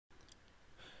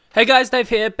Hey guys, Dave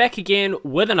here, back again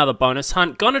with another bonus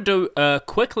hunt. Gonna do a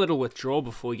quick little withdrawal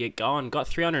before we get going. Got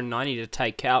 390 to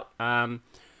take out.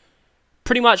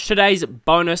 Pretty much today's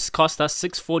bonus cost us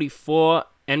 644,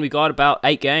 and we got about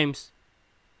 8 games.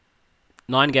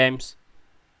 9 games.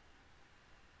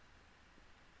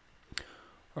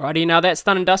 Alrighty, now that's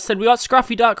done and dusted. We got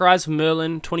Scruffy Duck, Rise of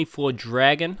Merlin, 24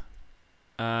 Dragon,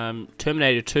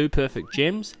 Terminator 2, Perfect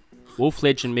Gems, Wolf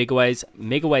Legend,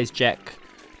 Megaways Jack,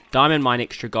 Diamond Mine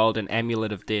Extra Gold, and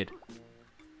Amulet of Dead.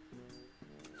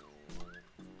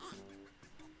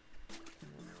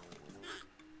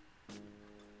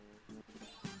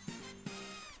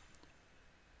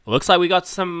 Looks like we got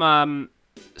some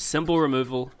symbol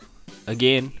removal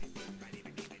again.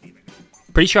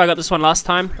 Pretty sure I got this one last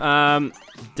time.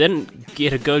 Didn't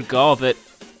get a good go of it.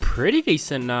 Pretty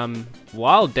decent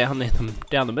wild down there,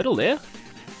 down the middle there.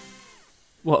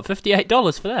 What,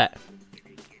 $58 for that?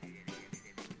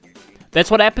 That's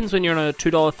what happens when you're on a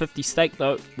 $2.50 stake,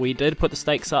 though. We did put the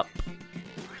stakes up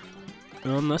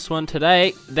on this one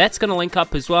today. That's going to link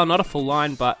up as well. Not a full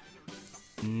line, but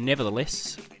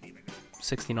nevertheless,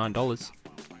 $69.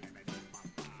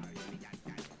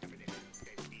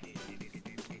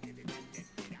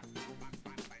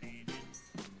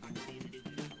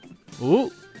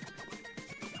 Ooh.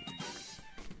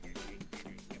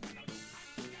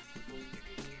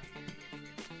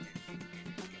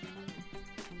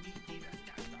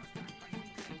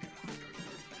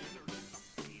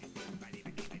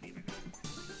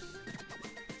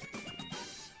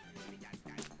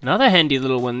 Another handy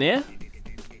little one there.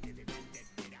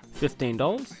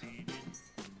 $15.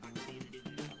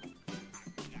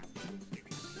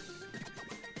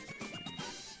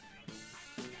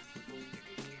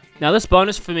 Now this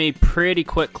bonus for me pretty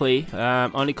quickly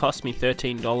only cost me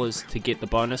 $13 to get the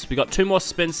bonus. We got 2 more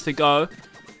spins to go.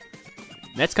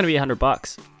 That's going to be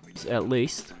 $100 at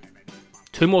least.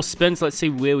 2 more spins. Let's see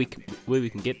where we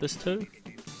can get this to.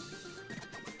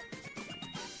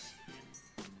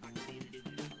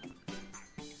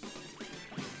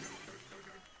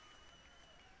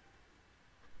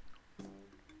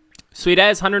 Sweet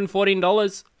as,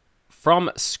 $114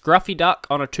 from Scruffy Duck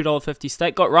on a $2.50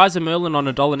 stake. Got Rise of Merlin on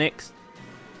 $1 next.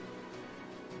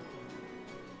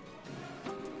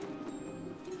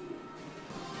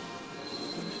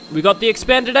 We got the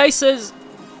expanded aces.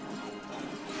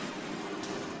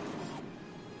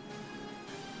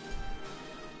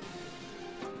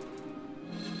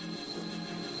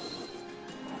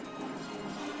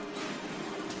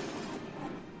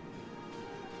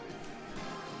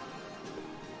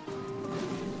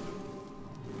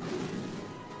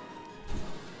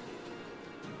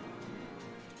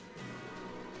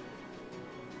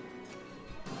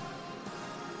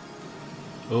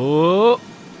 Oh,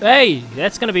 hey,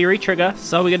 that's going to be re-trigger.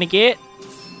 So we're going to get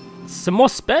some more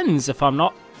spins, if I'm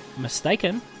not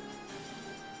mistaken.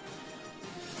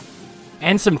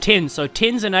 And some 10s. So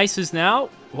 10s and aces now.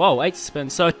 Whoa, 8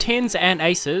 spins. So 10s and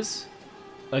aces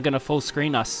are going to full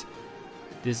screen us.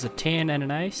 There's a 10 and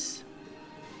an ace.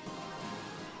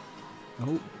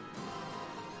 Oh.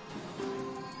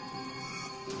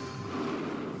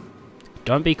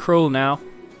 Don't be cruel now.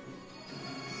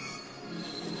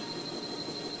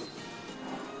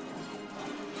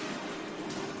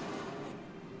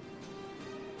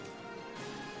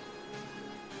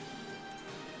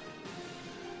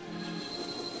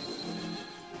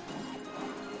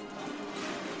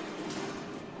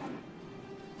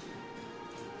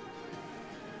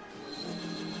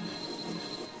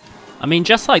 I mean,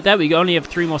 just like that, we only have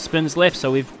 3 more spins left,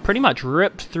 so we've pretty much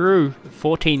ripped through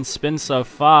 14 spins so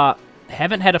far.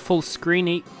 Haven't had a full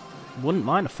screeny. Wouldn't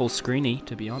mind a full screeny,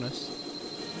 to be honest.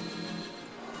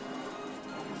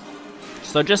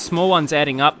 So just small ones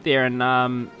adding up there,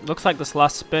 and looks like this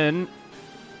last spin.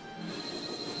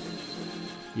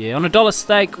 Yeah, on $1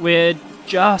 stake, we're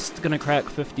just going to crack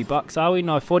 $50, are we?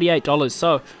 No, $48.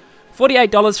 So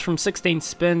 $48 from 16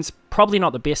 spins. Probably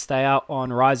not the best day out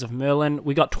on Rise of Merlin.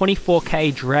 We got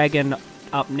 24k Dragon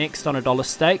up next on $1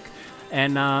 stake.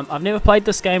 And I've never played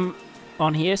this game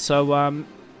on here, so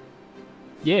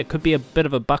yeah, it could be a bit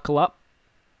of a buckle up.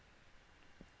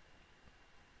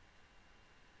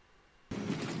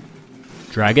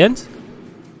 Dragons?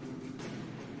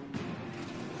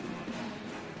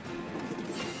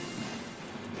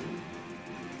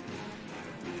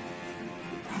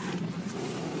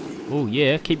 Oh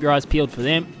yeah, keep your eyes peeled for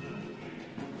them.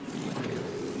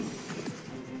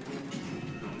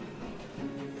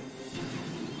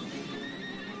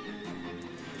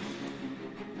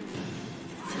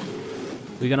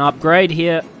 We're going to upgrade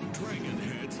here.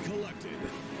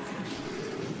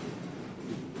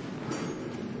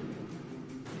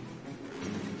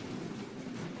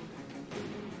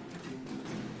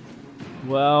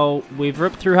 Well, we've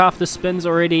ripped through half the spins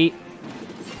already.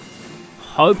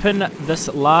 Hoping this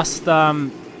last,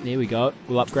 there we go,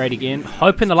 we'll upgrade again.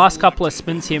 Hoping the last couple of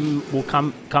spins here will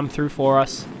come through for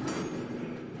us.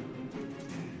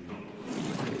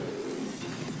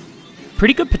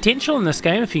 Pretty good potential in this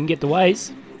game if you can get the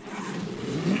ways.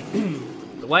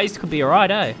 The ways could be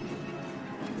alright, eh?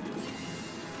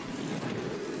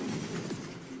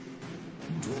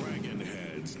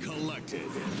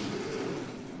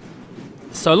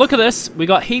 So look at this, we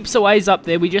got heaps of ways up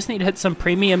there, we just need to hit some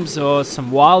premiums or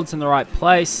some wilds in the right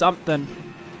place, something.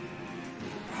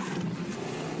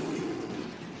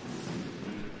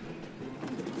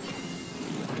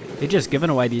 They're just giving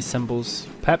away these symbols.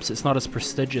 Perhaps it's not as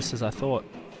prestigious as I thought.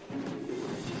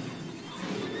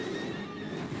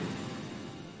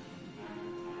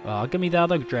 Oh, give me the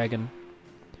other dragon.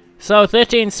 So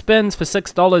 13 spins for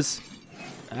 $6.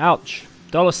 Ouch.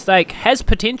 Dollar stake. Has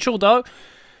potential though.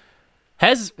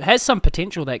 Has some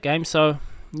potential, that game, so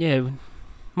yeah,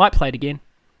 might play it again.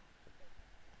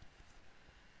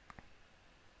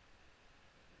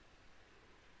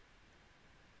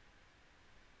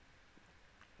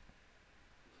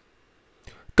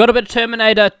 Got a bit of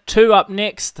Terminator 2 up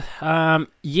next.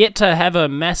 Yet to have a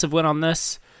massive win on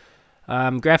this.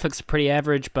 Graphics are pretty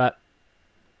average, but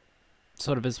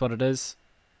sort of is what it is.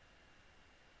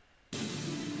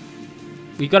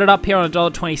 We got it up here on a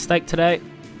 $1.20 stake today.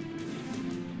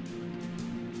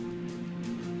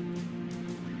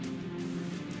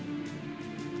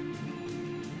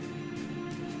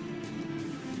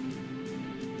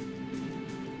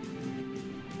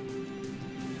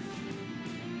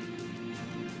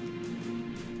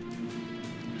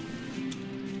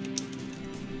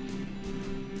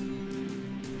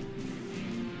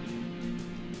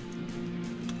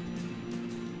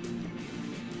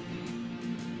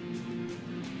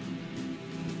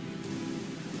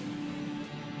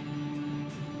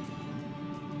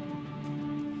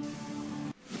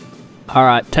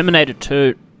 Alright, Terminator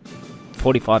 2,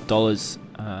 $45.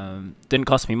 Didn't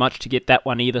cost me much to get that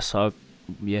one either, so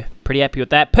yeah, pretty happy with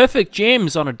that. Perfect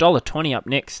Gems on a $1.20 up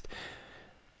next.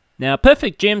 Now,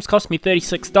 Perfect Gems cost me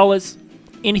 $36.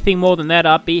 Anything more than that,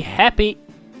 I'd be happy.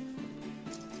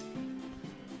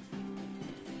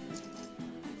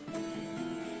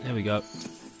 There we go.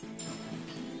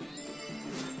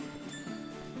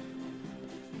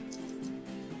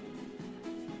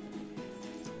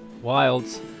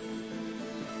 Wilds.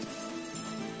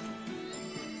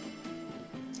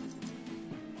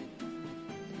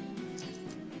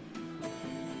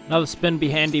 Another spin be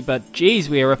handy, but geez,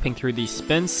 we are ripping through these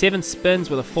spins. 7 spins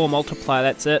with a 4 multiplier,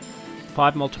 that's it.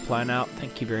 5 multiplier now,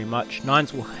 thank you very much.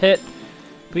 9s will hit.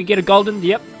 Can we get a golden?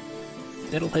 Yep.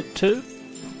 That'll hit 2.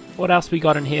 What else we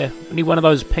got in here? We need one of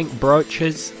those pink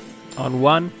brooches on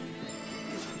 1.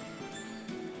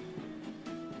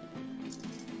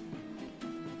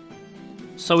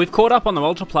 So we've caught up on the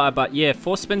multiplier, but yeah,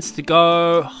 4 spins to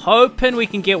go. Hoping we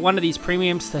can get one of these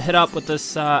premiums to hit up with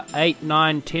this 8,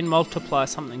 9, 10 multiplier,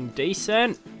 something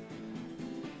decent.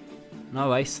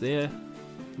 No ace there.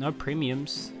 No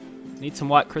premiums. Need some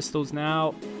white crystals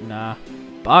now. Nah.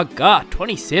 Bugger.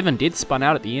 27 did spun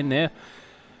out at the end there.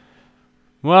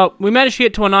 Well, we managed to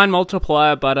get to a 9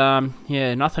 multiplier, but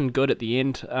yeah, nothing good at the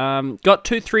end. Got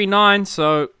 2, 3, 9,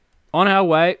 so on our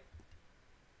way.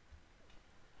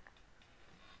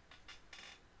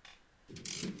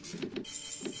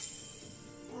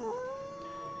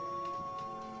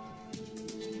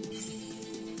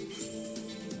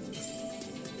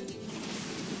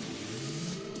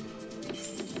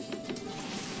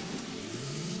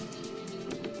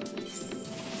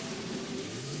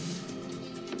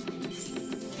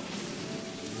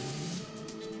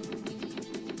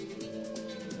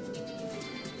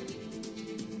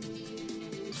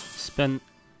 Spin.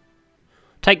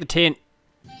 Take the 10.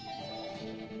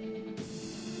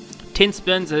 10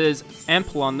 spins is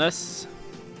ample on this.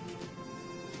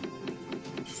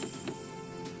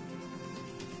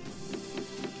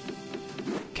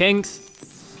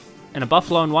 Kings and a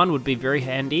buffalo in 1 would be very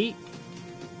handy.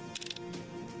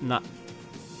 Nah.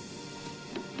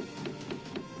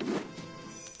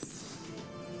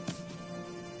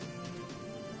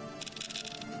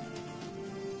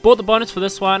 Bought the bonus for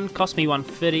this one, cost me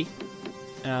 150.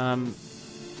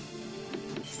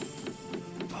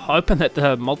 Hoping that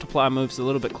the multiplier moves a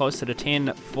little bit closer to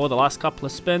 10 for the last couple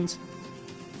of spins.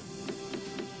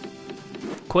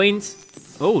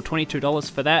 Queens. Oh,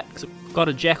 $22 for that. Got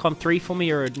a jack on 3 for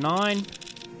me, or a 9.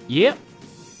 Yep.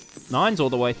 9's all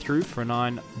the way through for a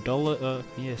 $9.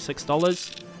 Yeah,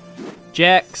 $6.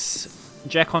 Jacks.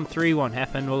 Jack on 3 won't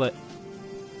happen, will it?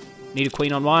 Need a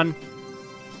queen on 1.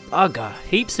 Ugh,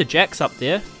 heaps of jacks up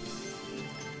there.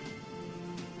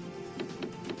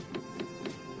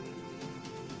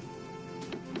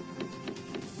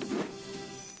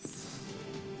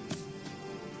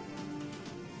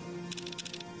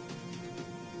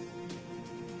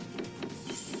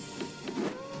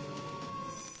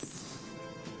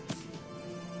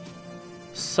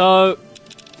 So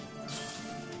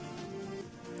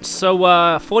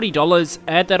 $40.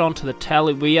 Add that onto the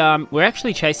tally. We're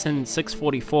actually chasing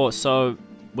 644, so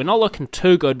we're not looking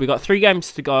too good. We got 3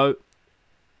 games to go.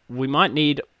 We might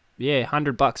need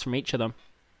 $100 from each of them.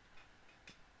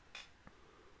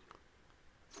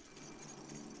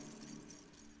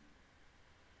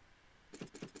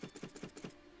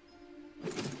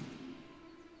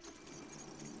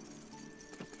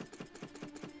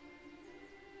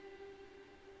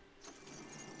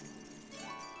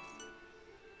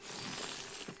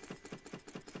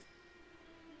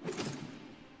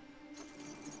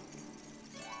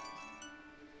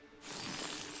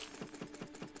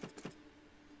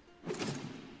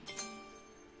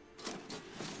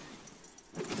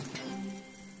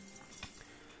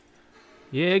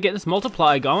 Yeah, get this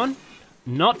multiplier going.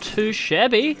 Not too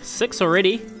shabby. 6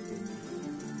 already.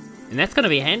 And that's going to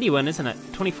be a handy one, isn't it?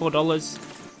 $24.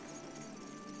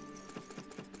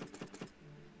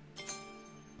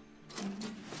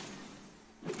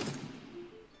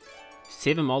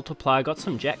 $7 multiplier. Got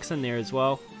some jacks in there as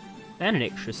well. And an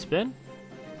extra spin.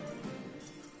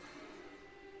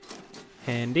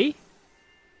 Handy.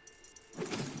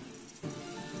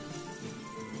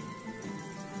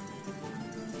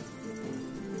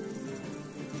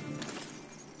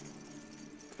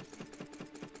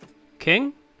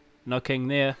 King? No king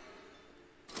there.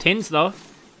 10s though.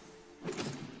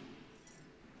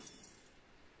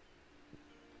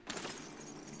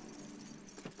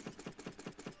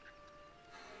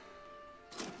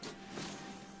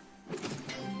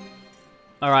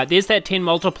 Alright, there's that 10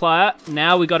 multiplier.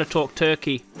 Now we got to talk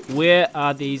turkey. Where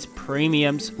are these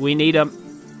premiums? We need them.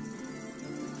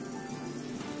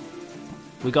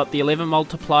 We got the 11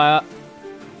 multiplier.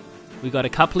 We got a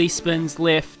couple of spins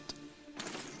left.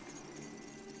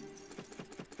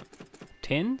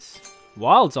 10s.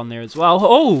 Wilds on there as well.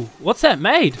 Oh, what's that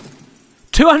made?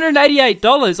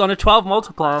 $288 on a 12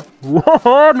 multiplier.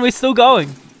 Whoa, and we're still going.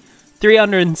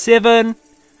 307.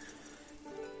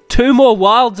 2 more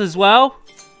wilds as well.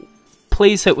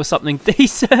 Please hit with something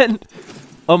decent.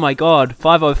 Oh my god,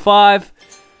 505.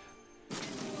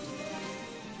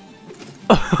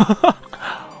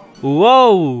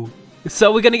 Whoa.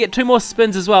 So we're going to get 2 more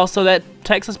spins as well. So that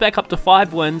takes us back up to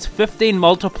 5 wins. 15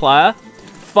 multiplier.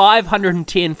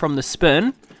 510 from the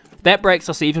spin. That breaks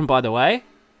us even, by the way.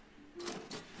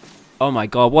 Oh my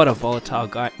god, what a volatile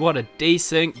guy. What a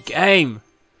decent game.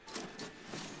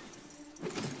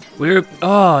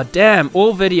 Oh damn,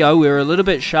 all video we were a little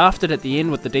bit shafted at the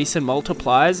end with the decent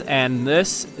multipliers, and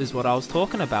this is what I was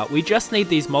talking about. We just need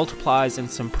these multipliers and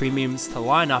some premiums to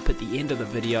line up at the end of the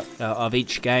video of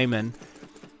each game, and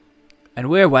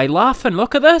we're away laughing.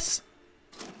 Look at this.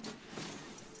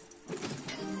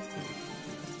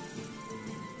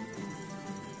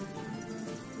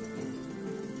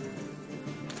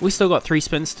 We still got 3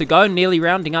 spins to go, nearly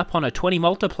rounding up on a 20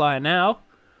 multiplier now.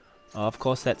 Oh, of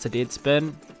course, that's a dead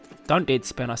spin. Don't dead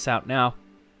spin us out now.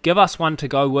 Give us one to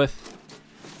go with.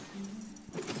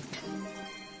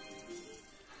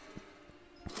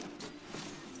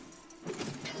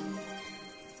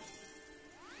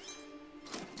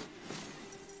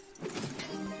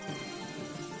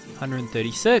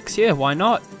 $136, yeah, why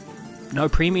not? No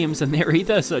premiums in there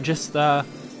either, so just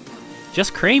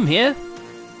cream here.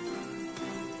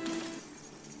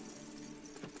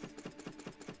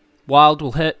 Wild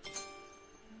will hit.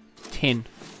 10.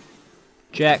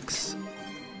 Jacks.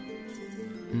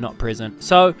 Not present.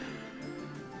 So,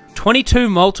 22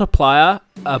 multiplier,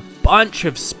 a bunch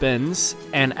of spins,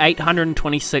 and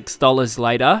 $826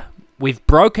 later. We've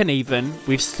broken even.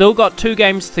 We've still got 2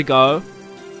 games to go.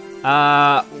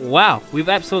 Wow. We've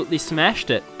absolutely smashed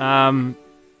it. Damn.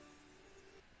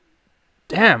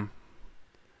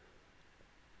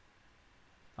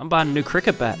 I'm buying a new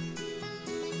cricket bat.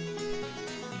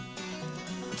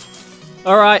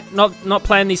 Alright, not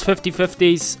playing these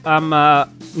 50-50s. I'm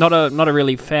not a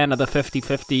really fan of the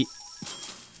 50-50.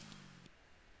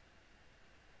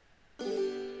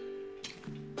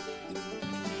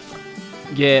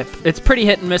 Yeah, it's pretty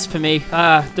hit and miss for me.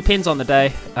 Depends on the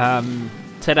day.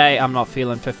 Today I'm not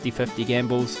feeling 50-50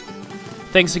 gambles.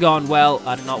 Things are going well.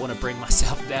 I do not want to bring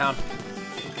myself down.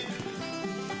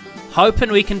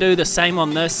 Hoping we can do the same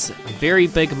on this. Very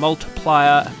big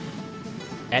multiplier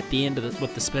at the end of it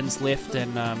with the spins left,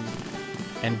 and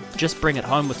and just bring it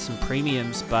home with some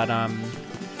premiums. But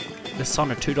this is on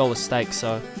a $2 stake,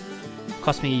 so it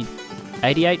cost me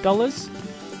 $88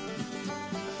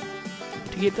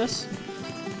 to get this.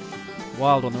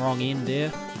 Wild on the wrong end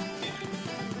there.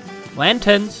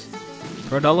 Lanterns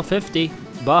for $1.50.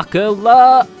 Buckle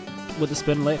up with a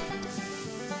spin left.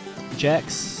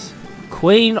 Jacks.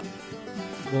 Queen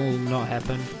will not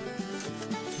happen.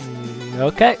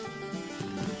 Okay.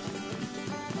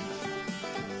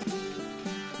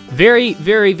 Very,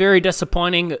 very, very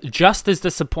disappointing. Just as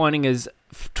disappointing as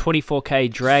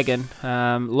 24k Dragon.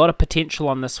 A lot of potential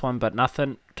on this one, but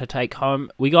nothing to take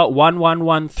home. We got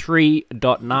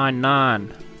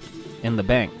 1113.99 in the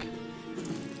bank.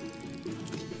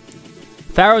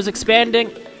 Pharaoh's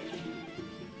expanding.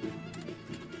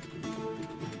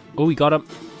 Oh, we got him.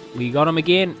 We got him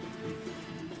again.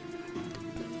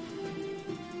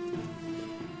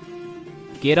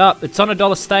 Get up. It's on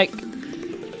 $1 stake.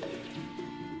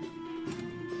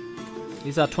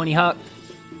 Here's our 20 huck.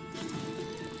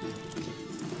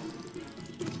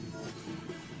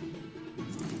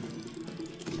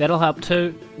 That'll help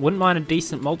too. Wouldn't mind a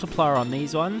decent multiplier on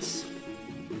these ones.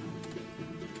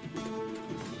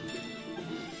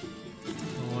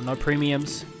 Oh, no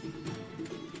premiums.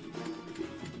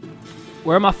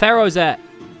 Where are my pharaohs at?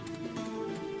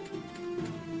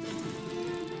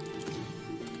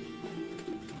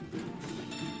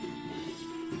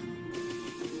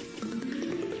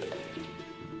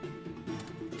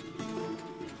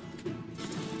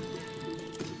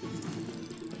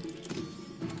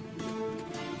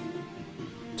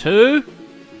 Two.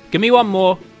 Give me one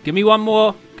more. Give me one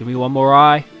more. Give me one more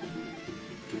eye.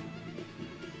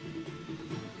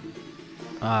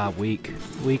 Ah, weak.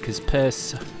 Weak as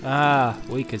piss. Ah,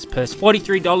 weak as piss.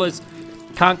 $43.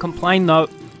 Can't complain though.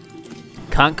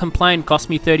 Can't complain. Cost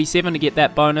me $37 to get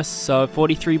that bonus. So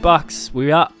 43 bucks.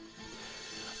 We're up.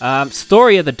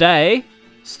 Story of the day.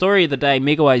 Story of the day,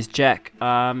 Megaways Jack.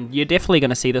 You're definitely going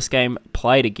to see this game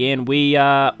played again. We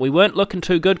weren't looking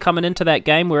too good coming into that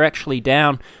game. We were actually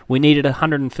down. We needed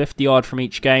 150 odd from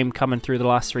each game coming through the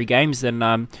last 3 games.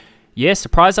 And yeah,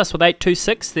 surprised us with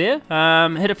 826 there.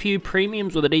 Hit a few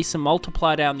premiums with a decent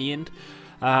multiplier down the end.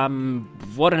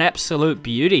 What an absolute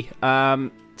beauty.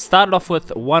 Started off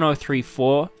with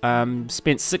 1034.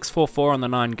 Spent 644 on the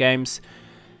 9 games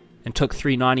and took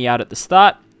 390 out at the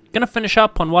start. Gonna finish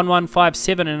up on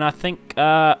 1157, and I think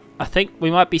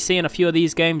we might be seeing a few of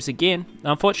these games again.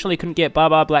 Unfortunately, couldn't get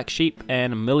Baba, Black Sheep,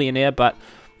 and a Millionaire, but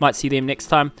might see them next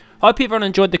time. Hope everyone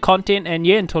enjoyed the content, and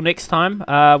yeah, until next time,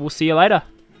 we'll see you later.